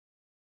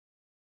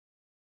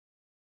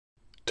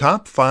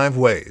Top 5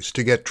 ways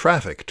to get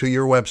traffic to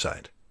your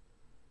website.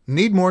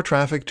 Need more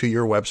traffic to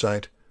your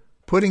website?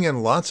 Putting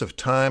in lots of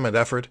time and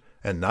effort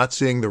and not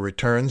seeing the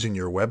returns in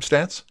your web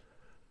stats?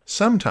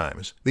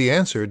 Sometimes the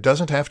answer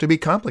doesn't have to be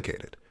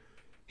complicated.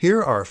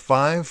 Here are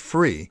 5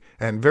 free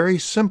and very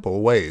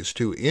simple ways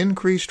to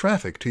increase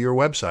traffic to your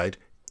website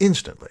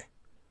instantly.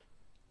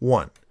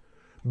 1.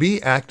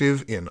 Be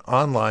active in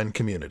online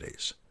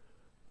communities.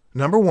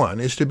 Number 1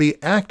 is to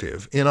be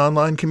active in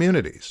online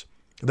communities.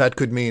 That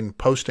could mean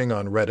posting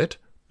on Reddit,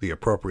 the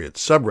appropriate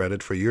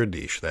subreddit for your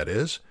niche, that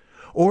is,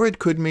 or it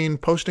could mean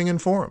posting in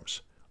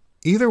forums.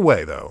 Either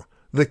way, though,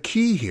 the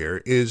key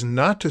here is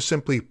not to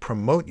simply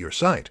promote your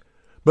site,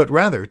 but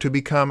rather to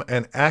become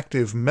an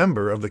active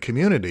member of the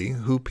community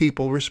who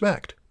people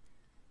respect.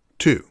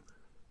 2.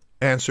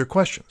 Answer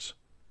questions.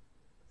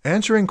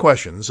 Answering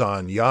questions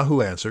on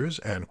Yahoo Answers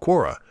and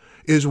Quora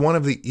is one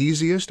of the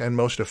easiest and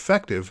most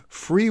effective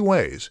free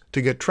ways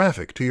to get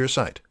traffic to your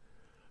site.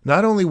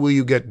 Not only will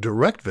you get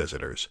direct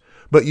visitors,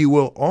 but you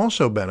will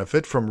also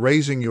benefit from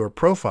raising your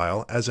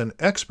profile as an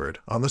expert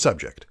on the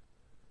subject.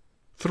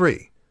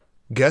 3.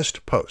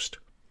 Guest post.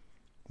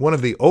 One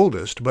of the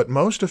oldest but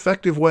most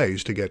effective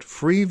ways to get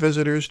free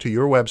visitors to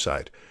your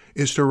website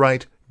is to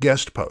write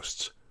guest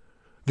posts.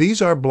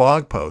 These are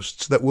blog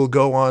posts that will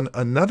go on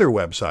another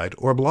website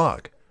or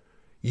blog.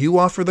 You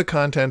offer the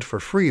content for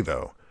free,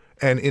 though,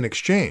 and in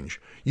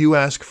exchange, you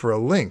ask for a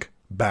link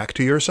back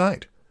to your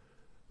site.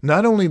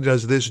 Not only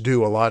does this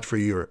do a lot for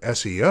your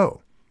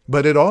SEO,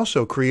 but it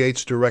also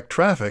creates direct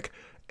traffic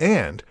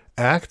and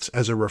acts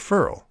as a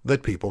referral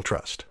that people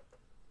trust.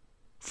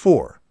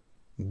 4.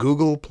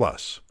 Google+.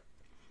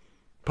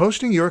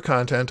 Posting your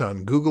content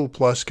on Google+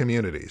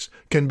 communities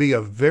can be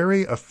a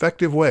very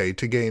effective way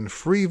to gain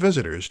free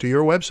visitors to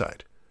your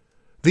website.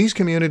 These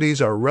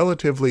communities are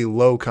relatively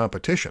low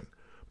competition,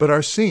 but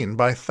are seen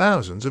by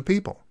thousands of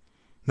people.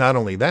 Not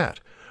only that,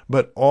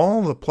 but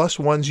all the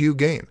 +1s you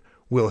gain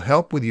will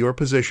help with your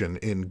position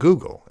in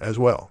Google as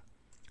well.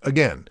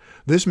 Again,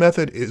 this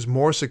method is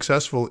more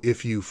successful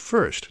if you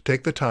first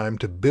take the time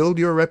to build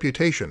your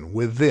reputation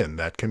within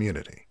that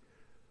community.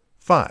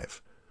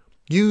 5.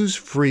 Use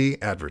free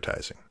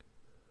advertising.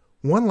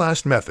 One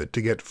last method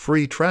to get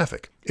free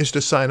traffic is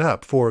to sign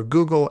up for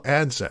Google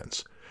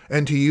AdSense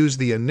and to use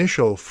the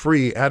initial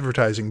free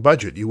advertising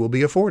budget you will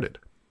be afforded.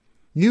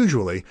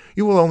 Usually,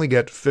 you will only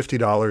get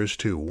 $50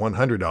 to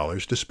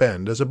 $100 to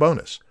spend as a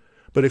bonus,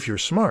 but if you're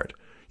smart,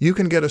 you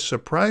can get a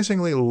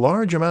surprisingly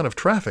large amount of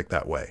traffic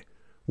that way,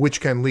 which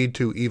can lead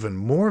to even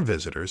more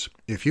visitors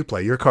if you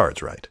play your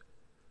cards right.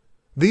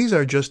 These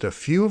are just a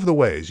few of the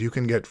ways you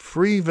can get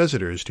free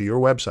visitors to your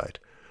website,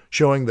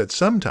 showing that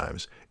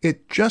sometimes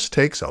it just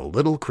takes a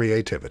little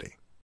creativity.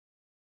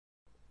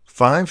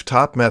 5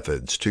 top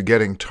methods to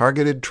getting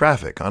targeted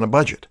traffic on a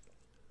budget.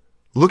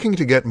 Looking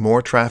to get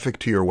more traffic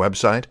to your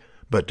website,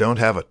 but don't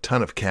have a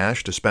ton of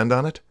cash to spend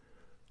on it?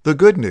 The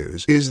good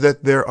news is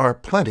that there are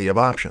plenty of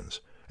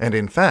options. And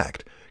in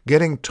fact,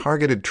 getting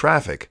targeted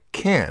traffic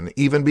can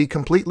even be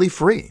completely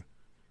free.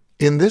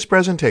 In this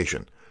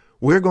presentation,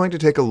 we're going to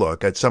take a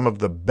look at some of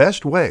the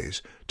best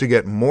ways to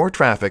get more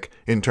traffic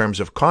in terms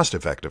of cost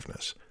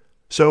effectiveness.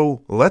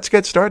 So let's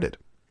get started.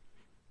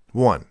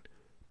 1.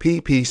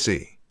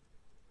 PPC.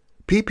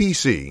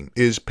 PPC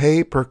is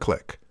pay per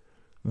click.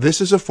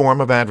 This is a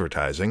form of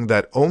advertising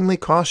that only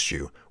costs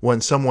you when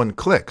someone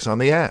clicks on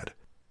the ad.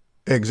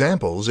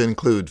 Examples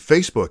include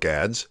Facebook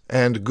ads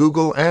and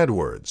Google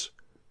AdWords.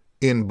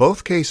 In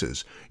both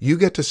cases, you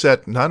get to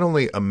set not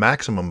only a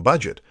maximum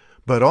budget,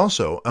 but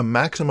also a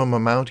maximum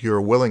amount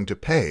you're willing to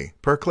pay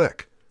per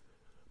click.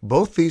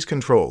 Both these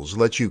controls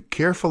let you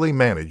carefully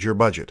manage your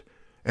budget,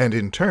 and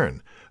in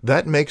turn,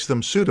 that makes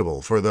them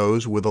suitable for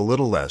those with a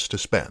little less to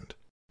spend.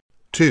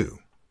 2.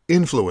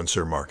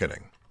 Influencer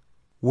marketing.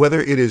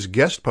 Whether it is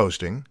guest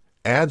posting,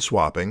 ad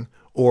swapping,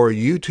 or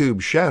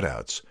YouTube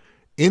shoutouts,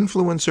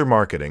 influencer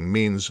marketing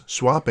means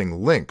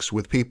swapping links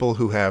with people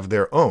who have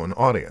their own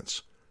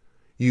audience.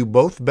 You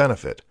both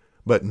benefit,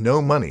 but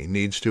no money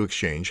needs to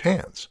exchange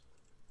hands.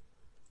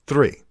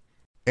 3.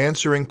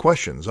 Answering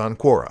questions on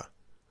Quora.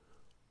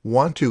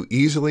 Want to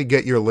easily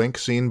get your link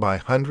seen by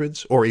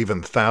hundreds or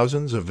even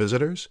thousands of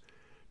visitors?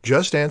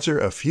 Just answer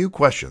a few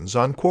questions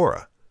on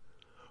Quora.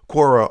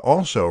 Quora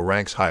also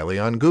ranks highly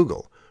on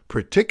Google,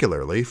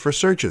 particularly for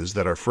searches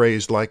that are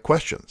phrased like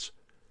questions.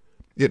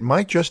 It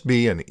might just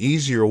be an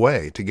easier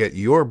way to get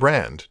your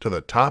brand to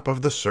the top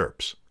of the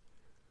SERPs.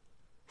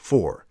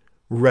 4.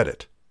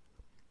 Reddit.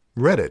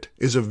 Reddit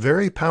is a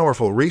very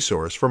powerful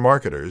resource for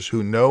marketers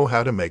who know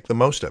how to make the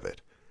most of it.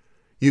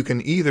 You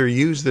can either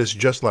use this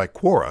just like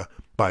Quora,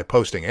 by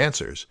posting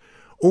answers,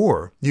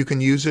 or you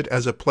can use it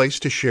as a place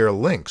to share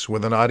links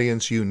with an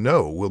audience you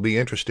know will be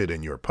interested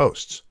in your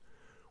posts.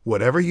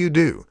 Whatever you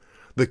do,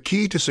 the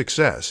key to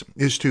success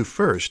is to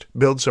first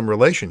build some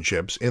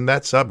relationships in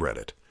that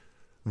subreddit.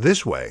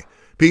 This way,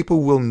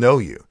 people will know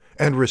you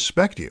and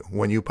respect you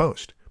when you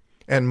post,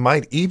 and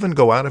might even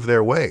go out of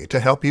their way to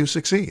help you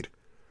succeed.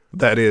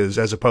 That is,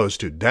 as opposed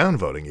to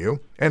downvoting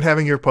you and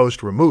having your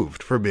post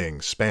removed for being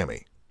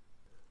spammy.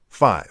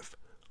 5.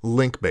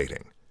 link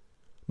baiting.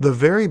 The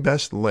very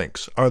best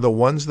links are the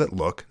ones that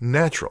look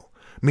natural,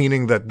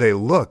 meaning that they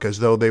look as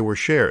though they were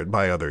shared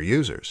by other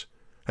users.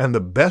 And the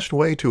best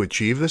way to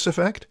achieve this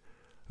effect?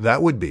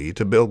 That would be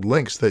to build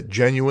links that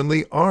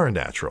genuinely are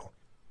natural.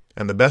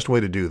 And the best way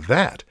to do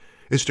that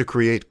is to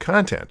create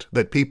content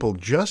that people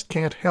just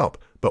can't help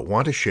but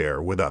want to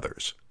share with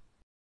others.